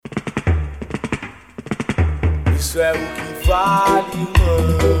Isso é o que vale,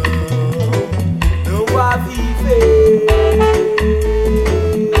 irmão. Não vá viver,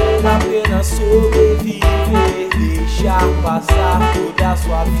 apenas sobreviver, deixar passar toda a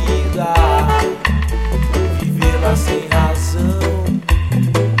sua vida, vivê-la sem razão.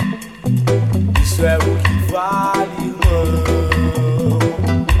 Isso é o que vale, irmão.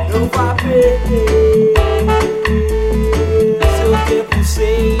 Não vá perder seu tempo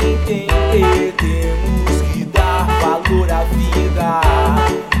sem entender. Temos que dar valor à vida,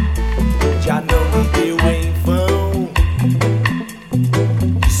 já não me deu em vão.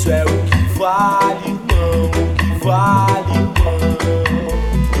 Isso é o que vale, irmão, o que vale, irmão.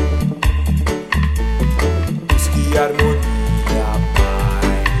 Busque harmonia,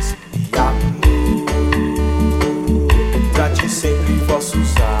 paz e amor. Trate sempre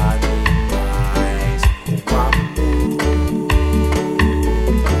vossos animais com amor.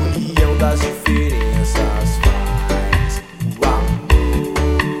 União das diferenças faz o amor.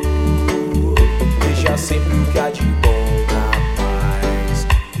 Veja sempre o que há de bom na paz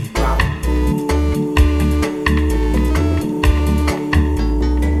e no amor.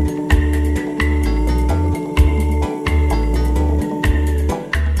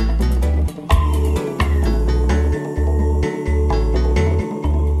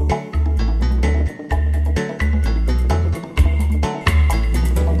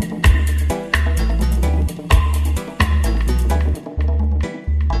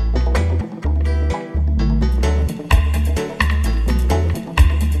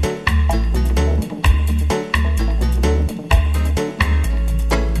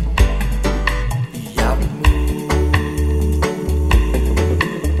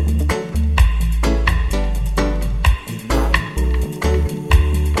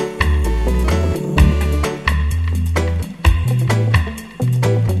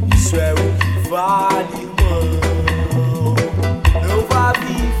 Isso é o que vale, irmão. Não vá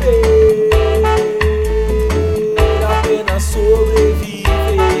viver, apenas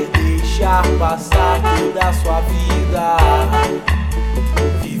sobreviver, deixar passar toda a sua vida,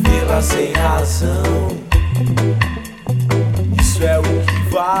 vivê-la sem razão. Isso é o que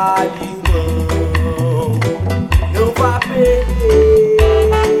vale, irmão.